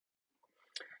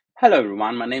Hello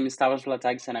everyone, my name is Stavros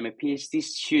Vlatakis and I'm a PhD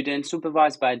student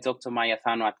supervised by Dr. Maya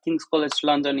Thano at King's College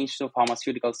London Institute of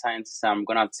Pharmaceutical Sciences. I'm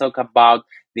going to talk about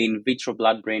the in vitro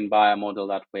blood-brain biomodel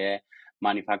that we're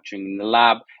manufacturing in the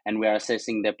lab, and we're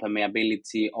assessing the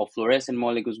permeability of fluorescent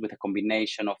molecules with a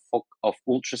combination of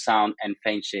ultrasound and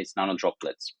phase-shaped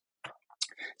nanodroplets.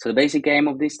 So the basic aim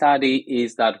of this study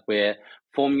is that we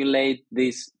formulate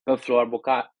this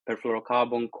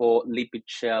perfluorocarbon core lipid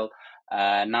shell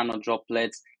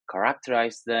nanodroplets,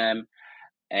 characterize them,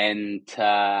 and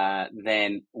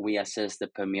then we assess the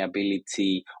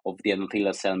permeability of the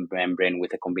endothelial cell membrane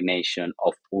with a combination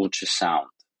of ultrasound.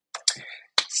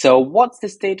 So what's the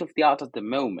state of the art at the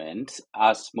moment?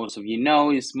 As most of you know,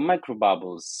 is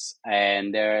microbubbles,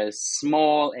 and they're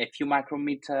small, a few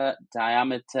micrometer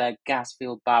diameter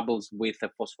gas-filled bubbles with a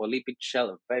phospholipid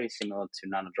shell, very similar to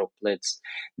nanodroplets.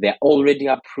 They're already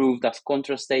approved as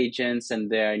contrast agents,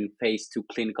 and they're in phase 2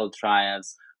 clinical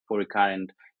trials for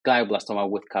recurrent glioblastoma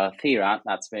with Calathera.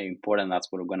 That's very important.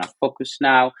 That's what we're going to focus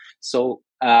now. So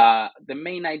the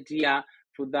main idea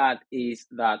for that is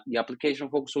that the application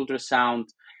of focused ultrasound,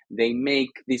 they make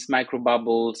these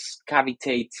microbubbles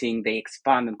cavitating, they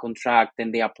expand and contract,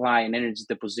 and they apply an energy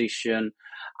deposition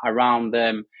around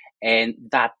them, and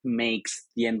that makes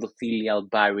the endothelial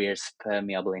barriers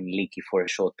permeable and leaky for a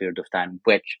short period of time,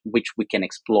 which we can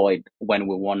exploit when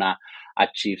we want to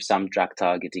achieve some drug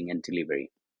targeting and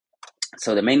delivery.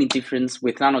 So the main difference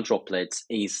with nanodroplets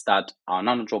is that our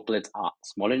nanodroplets are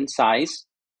smaller in size,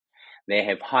 they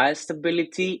have higher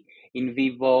stability in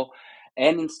vivo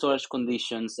and in storage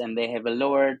conditions, and they have a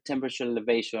lower temperature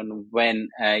elevation when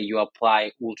you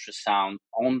apply ultrasound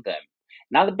on them.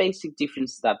 Another basic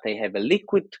difference is that they have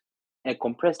a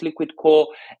compressed liquid core,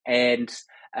 and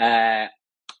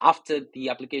after the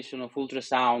application of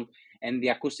ultrasound and the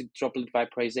acoustic droplet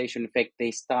vaporization effect,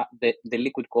 the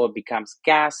liquid core becomes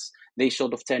gas. They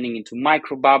sort of turning into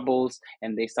microbubbles,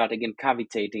 and they start again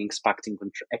cavitating,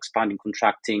 expanding,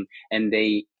 contracting, and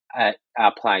they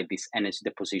apply this energy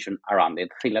deposition around the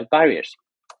endothelial barriers.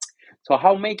 So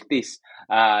how make these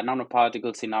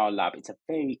nanoparticles in our lab? It's a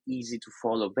very easy to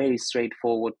follow, very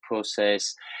straightforward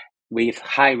process with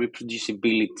high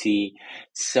reproducibility.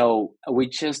 So we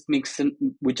just mix the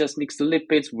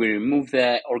lipids, we remove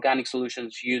the organic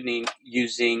solutions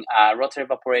using a rotary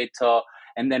evaporator,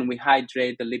 and then we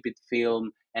hydrate the lipid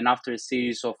film, and after a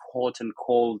series of hot and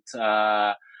cold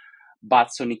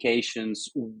bath sonications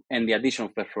and the addition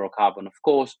of perfluorocarbon, of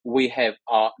course, we have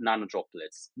our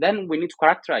nanodroplets. Then we need to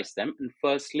characterize them, and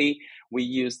firstly we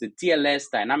use the DLS,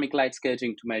 dynamic light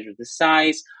scattering, to measure the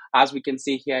size. As we can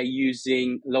see here,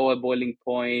 using lower boiling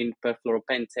point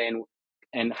perfluoropentane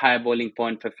and higher boiling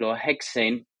point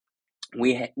perfluorohexane,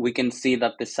 we can see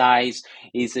that the size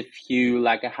is a few,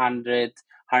 like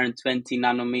 120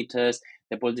 nanometers.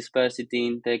 The polydispersity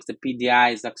index, the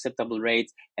PDI is acceptable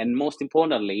rates, and most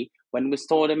importantly, when we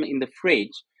store them in the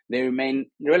fridge, they remain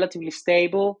relatively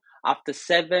stable after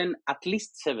at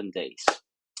least 7 days.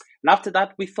 And after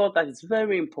that, we thought that it's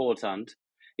very important,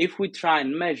 if we try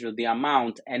and measure the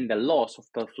amount and the loss of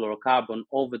perfluorocarbon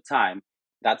over time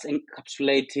that's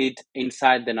encapsulated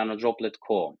inside the nanodroplet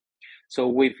core. So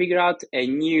we figure out a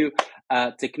new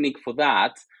technique for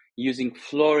that, using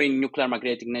fluorine nuclear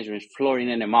magnetic measurements, fluorine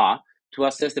NMR, to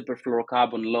assess the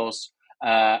perfluorocarbon loss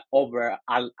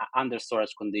under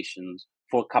storage conditions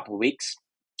for a couple of weeks.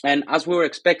 And as we were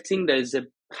expecting, there is a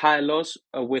high loss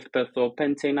with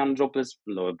perfluoropentane nanodroplets,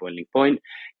 lower boiling point,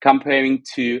 comparing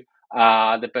to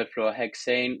the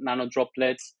perfluorohexane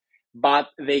nanodroplets, but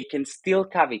they can still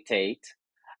cavitate,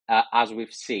 as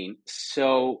we've seen.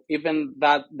 So even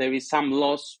that there is some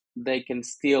loss, they can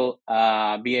still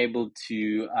be able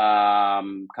to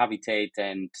cavitate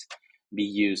and be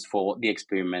used for the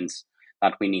experiments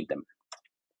that we need them.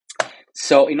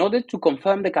 So in order to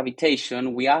confirm the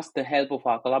cavitation, we asked the help of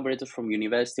our collaborators from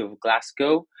University of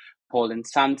Glasgow, Paul and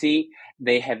Santi.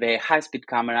 They have a high-speed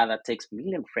camera that takes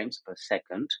million frames per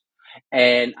second.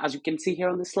 And as you can see here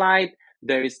on the slide,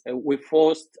 we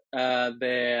forced our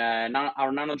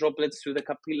nanodroplets through the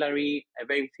capillary, a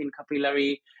very thin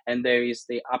capillary, and there is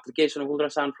the application of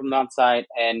ultrasound from that side,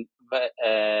 and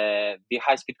the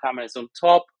high-speed camera is on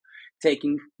top,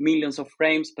 taking millions of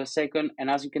frames per second. And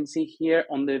as you can see here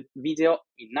on the video,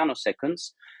 in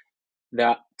nanoseconds, there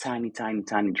are tiny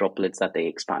droplets that they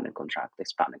expand and contract,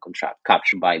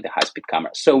 captured by the high-speed camera.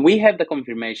 So we have the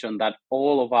confirmation that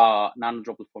all of our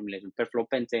nanodroplet formulations,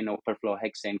 perfluoropentane or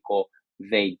perfluorohexane core,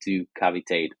 they do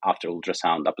cavitate after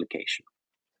ultrasound application.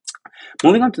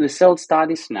 Moving on to the cell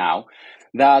studies now,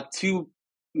 there are two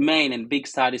main and big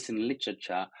studies in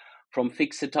literature from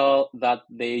Fix et al. That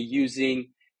they're using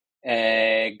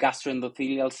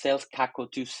gastroendothelial cells,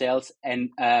 CACO2 cells, and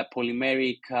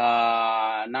polymeric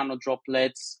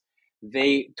nanodroplets.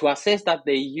 To assess that,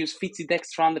 they use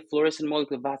fitsidextran, the fluorescent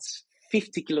molecule that's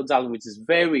 50 kilodalton, which is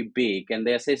very big, and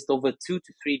they assessed over 2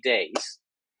 to 3 days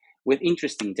with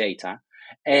interesting data.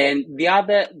 And the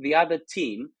other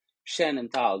team, Shen and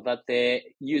al, that they're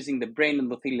using the brain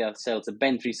endothelial cells, the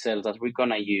Bentry cells that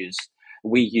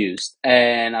we used,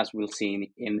 and as we'll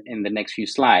see in the next few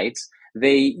slides,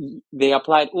 they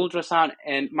applied ultrasound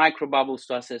and microbubbles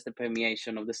to assess the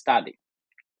permeation of the study.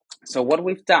 So what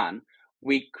we've done,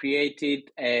 we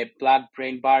created a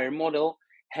blood-brain barrier model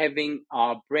having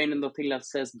our brain endothelial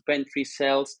cells, Bentry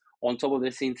cells, on top of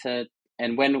the synthetic.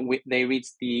 And when they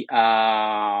reached the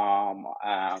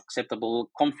acceptable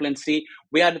confluency,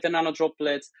 we added the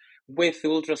nanodroplets with the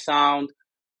ultrasound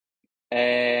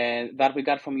that we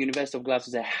got from University of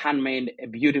Glasgow. A handmade, a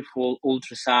beautiful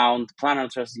ultrasound planar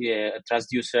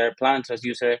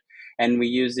transducer, and we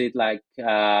use it like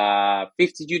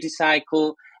 50 duty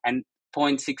cycle and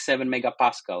 0.67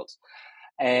 megapascals.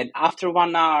 And after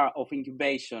 1 hour of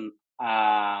incubation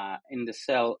in the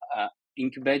cell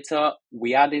incubator,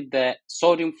 we added the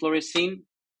sodium fluorescent,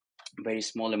 very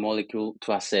small molecule,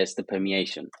 to assess the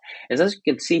permeation. As you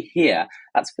can see here,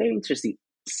 that's very interesting.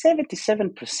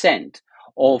 77%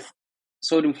 of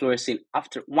sodium fluorescent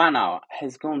after 1 hour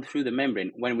has gone through the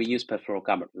membrane when we use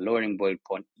perfluorocarbon, lowering boiling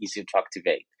point, easier to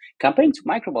activate. Comparing to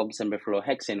microbubbles and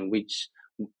perfluorohexane, which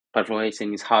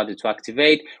perfluorohexane is harder to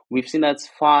activate, we've seen that's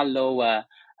far lower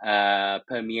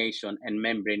permeation and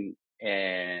membrane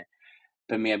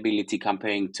permeability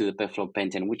comparing to the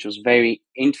perfluoropentane, which was very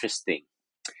interesting.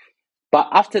 But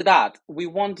after that, we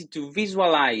wanted to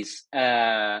visualize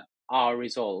our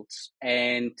results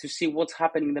and to see what's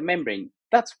happening in the membrane.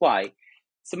 That's why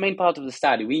it's the main part of the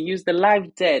study. We used the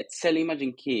live dead cell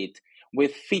imaging kit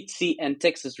with FITSI and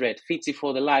Texas Red. FITSI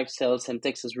for the live cells and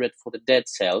Texas Red for the dead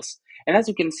cells. And as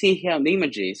you can see here on the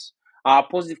images, our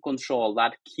positive control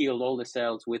that killed all the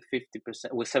cells with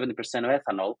 50%, with 70% of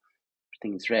ethanol,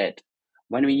 everything is red.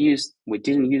 When we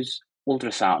didn't use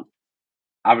ultrasound.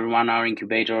 After 1 hour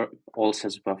incubator, all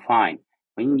cells were fine.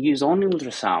 When you use only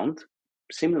ultrasound,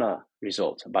 similar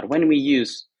results. But when we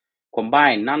use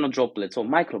combined nanodroplets or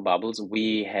microbubbles,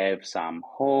 we have some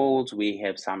holes, we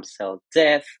have some cell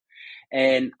death.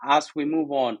 And as we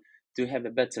move on to have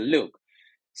a better look,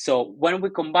 so when we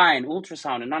combine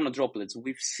ultrasound and nanodroplets,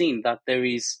 we've seen that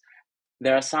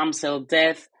there are some cell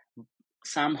death,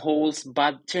 some holes,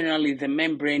 but generally the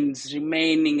membrane is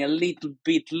remaining a little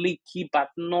bit leaky, but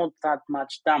not that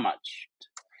much damaged.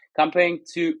 Comparing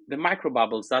to the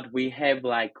microbubbles that we have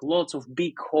like lots of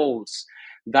big holes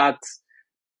that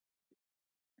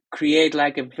create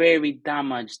like a very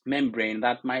damaged membrane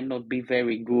that might not be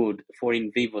very good for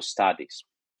in vivo studies.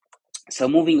 So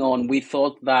moving on, we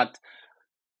thought that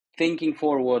thinking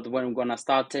forward, when we're going to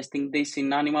start testing this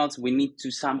in animals, we need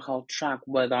to somehow track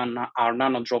where our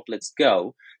nanodroplets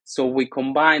go. So we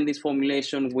combine this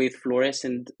formulation with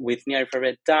fluorescent, with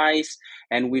near-infrared dyes,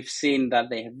 and we've seen that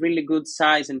they have really good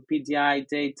size and PDI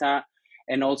data.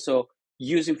 And also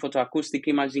using photoacoustic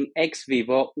imaging ex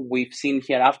vivo, we've seen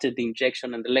here after the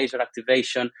injection and the laser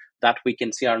activation that we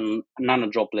can see our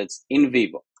nanodroplets in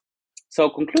vivo. So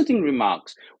concluding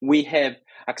remarks, we have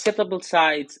acceptable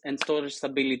size and storage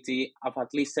stability of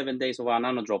at least 7 days of our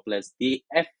nanodroplets. The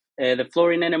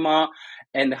fluorine NMR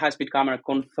and the high-speed camera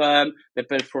confirm the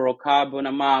perfluorocarbon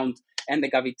amount and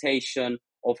the cavitation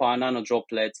of our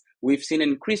nanodroplets. We've seen an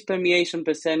increased permeation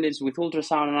percentage with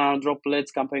ultrasound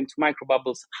nanodroplets comparing to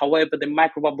microbubbles. However, the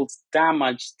microbubbles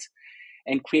damaged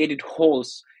and created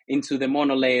holes into the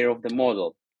monolayer of the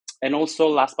model. And also,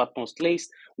 last but not least,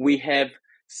 we have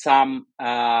some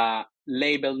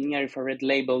near-infrared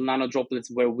label nanodroplets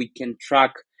where we can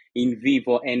track in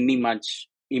vivo and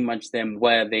image them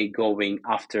where they're going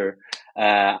after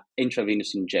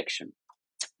intravenous injection.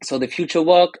 So the future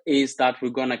work is that we're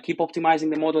going to keep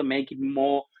optimizing the model, make it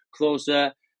more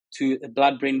closer to the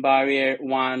blood-brain barrier,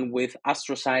 one with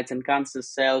astrocytes and cancer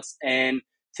cells, and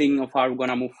thinking of how we're going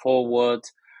to move forward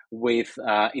with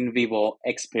in vivo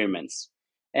experiments.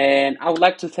 And I would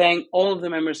like to thank all of the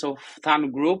members of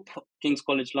TAN Group, King's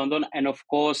College London, and of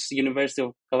course, University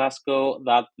of Glasgow,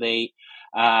 that they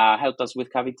helped us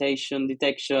with cavitation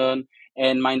detection,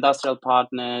 and my industrial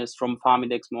partners from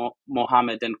Farmidex,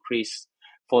 Mohammed and Chris,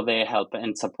 for their help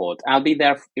and support. I'll be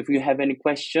there if you have any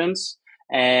questions,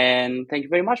 and thank you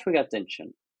very much for your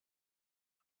attention.